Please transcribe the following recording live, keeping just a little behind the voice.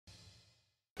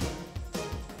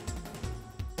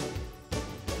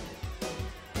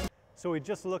So we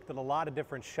just looked at a lot of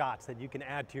different shots that you can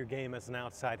add to your game as an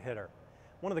outside hitter.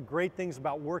 One of the great things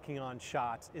about working on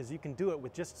shots is you can do it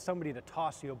with just somebody to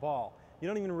toss you a ball. You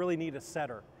don't even really need a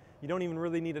setter. You don't even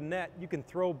really need a net. You can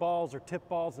throw balls or tip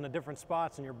balls into different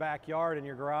spots in your backyard, in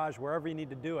your garage, wherever you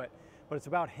need to do it. But it's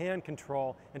about hand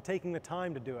control and taking the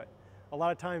time to do it. A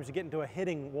lot of times you get into a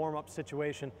hitting warm-up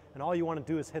situation and all you want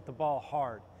to do is hit the ball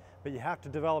hard. But you have to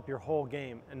develop your whole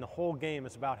game, and the whole game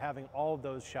is about having all of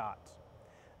those shots.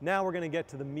 Now we're going to get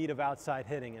to the meat of outside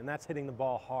hitting, and that's hitting the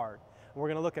ball hard. And we're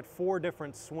going to look at 4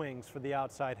 different swings for the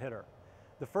outside hitter.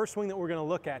 The first swing that we're going to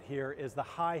look at here is the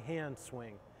high hand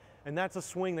swing. And that's a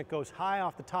swing that goes high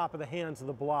off the top of the hands of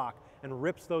the block and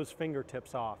rips those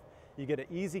fingertips off. You get an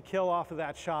easy kill off of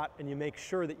that shot, and you make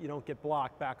sure that you don't get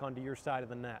blocked back onto your side of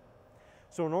the net.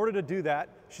 So in order to do that,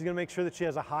 she's going to make sure that she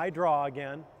has a high draw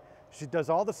again. She does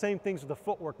all the same things with the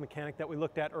footwork mechanic that we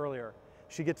looked at earlier.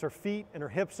 She gets her feet and her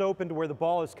hips open to where the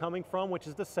ball is coming from, which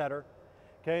is the setter.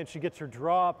 Okay, and she gets her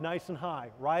draw up nice and high.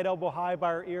 Right elbow high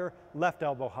by her ear, left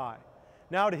elbow high.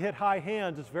 Now to hit high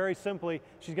hands, it's very simply,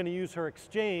 she's going to use her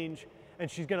exchange, and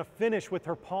she's going to finish with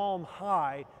her palm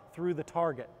high through the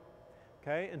target.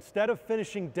 Okay, instead of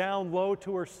finishing down low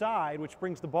to her side, which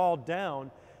brings the ball down,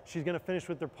 she's going to finish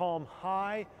with her palm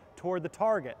high toward the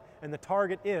target, and the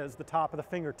target is the top of the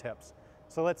fingertips.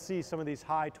 So let's see some of these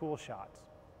high tool shots.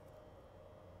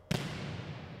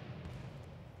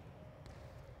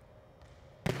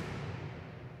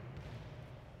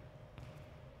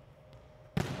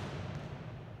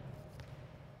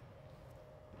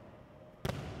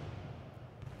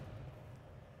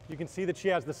 You can see that she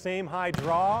has the same high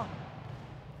draw.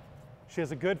 She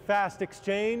has a good fast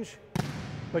exchange,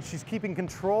 but she's keeping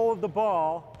control of the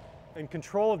ball and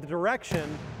control of the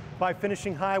direction by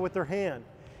finishing high with her hand.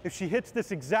 If she hits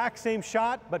this exact same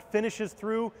shot but finishes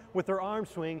through with her arm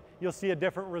swing, you'll see a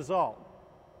different result.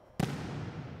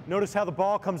 Notice how the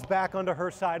ball comes back onto her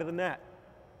side of the net.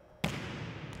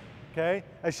 Okay?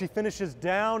 As she finishes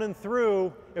down and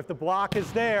through, if the block is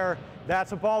there,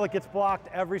 that's a ball that gets blocked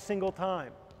every single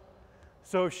time.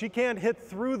 So if she can't hit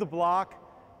through the block,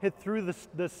 hit through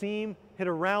the seam, hit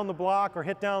around the block, or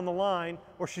hit down the line,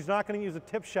 or she's not going to use a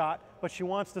tip shot, but she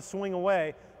wants to swing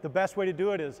away, the best way to do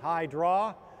it is high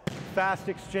draw, fast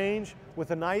exchange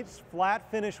with a nice flat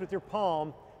finish with your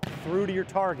palm through to your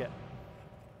target.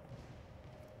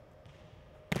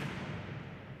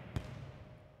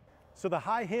 So the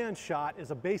high hand shot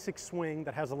is a basic swing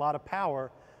that has a lot of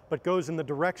power, but goes in the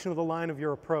direction of the line of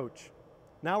your approach.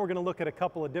 Now we're going to look at a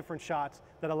couple of different shots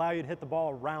that allow you to hit the ball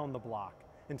around the block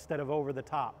instead of over the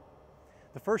top.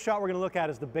 The first shot we're going to look at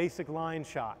is the basic line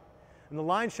shot. And the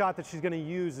line shot that she's going to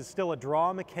use is still a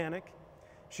draw mechanic.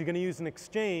 She's going to use an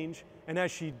exchange, and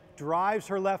as she drives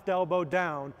her left elbow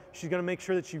down, she's going to make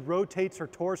sure that she rotates her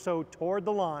torso toward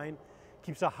the line,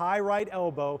 keeps a high right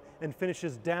elbow, and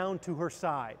finishes down to her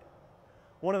side.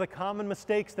 One of the common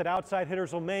mistakes that outside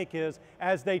hitters will make is,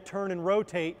 as they turn and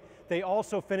rotate, they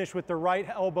also finish with their right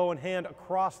elbow and hand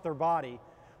across their body,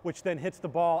 which then hits the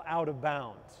ball out of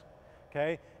bounds.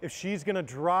 Okay? If she's going to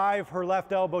drive her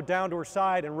left elbow down to her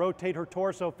side and rotate her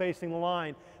torso facing the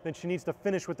line, then she needs to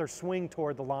finish with her swing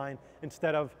toward the line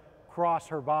instead of cross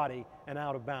her body and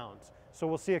out of bounds. So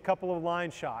we'll see a couple of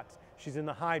line shots. She's in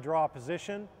the high draw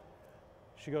position.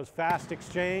 She goes fast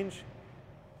exchange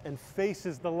and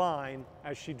faces the line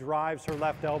as she drives her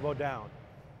left elbow down.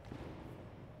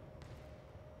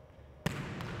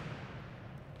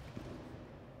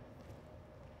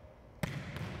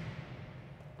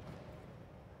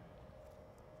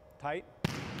 Tight.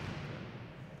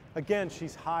 Again,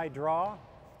 she's high draw.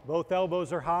 Both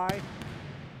elbows are high.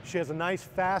 She has a nice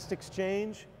fast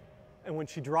exchange. And when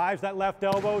she drives that left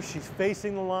elbow, she's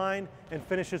facing the line and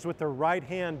finishes with her right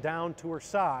hand down to her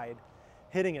side,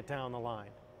 hitting it down the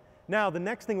line. Now, the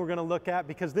next thing we're going to look at,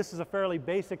 because this is a fairly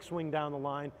basic swing down the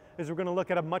line, is we're going to look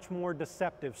at a much more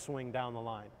deceptive swing down the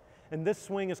line. And this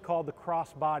swing is called the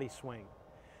cross-body swing.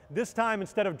 This time,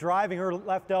 instead of driving her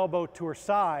left elbow to her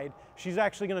side, she's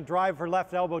actually going to drive her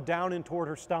left elbow down in toward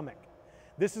her stomach.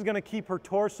 This is going to keep her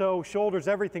torso, shoulders,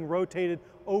 everything rotated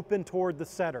open toward the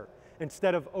setter,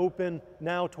 instead of open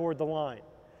now toward the line.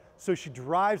 So she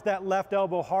drives that left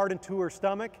elbow hard into her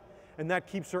stomach, and that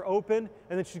keeps her open,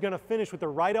 and then she's going to finish with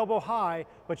her right elbow high,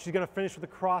 but she's going to finish with a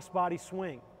cross-body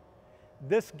swing.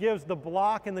 This gives the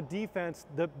block and the defense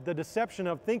the deception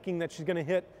of thinking that she's going to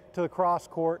hit to the cross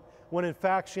court, when in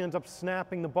fact she ends up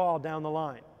snapping the ball down the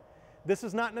line. This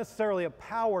is not necessarily a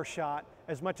power shot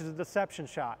as much as a deception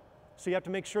shot. So you have to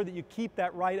make sure that you keep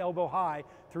that right elbow high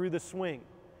through the swing.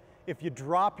 If you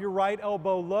drop your right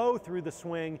elbow low through the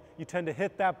swing, you tend to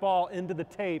hit that ball into the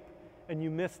tape and you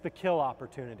miss the kill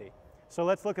opportunity. So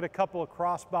let's look at a couple of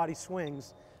crossbody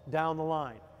swings down the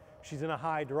line. She's in a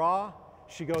high draw,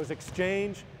 she goes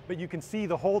exchange, but you can see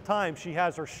the whole time she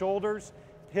has her shoulders,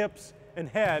 hips, and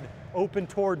head open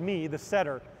toward me, the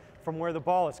setter, from where the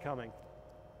ball is coming.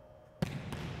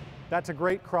 That's a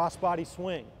great crossbody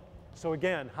swing. So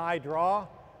again, high draw,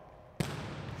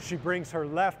 she brings her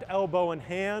left elbow and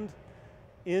hand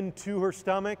into her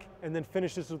stomach and then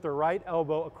finishes with her right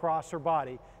elbow across her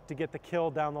body to get the kill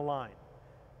down the line.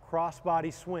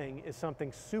 Crossbody swing is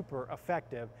something super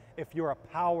effective if you're a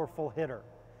powerful hitter.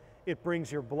 It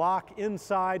brings your block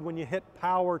inside when you hit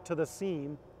power to the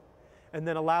seam and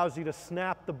then allows you to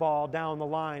snap the ball down the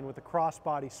line with a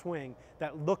crossbody swing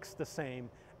that looks the same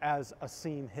as a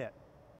seam hit.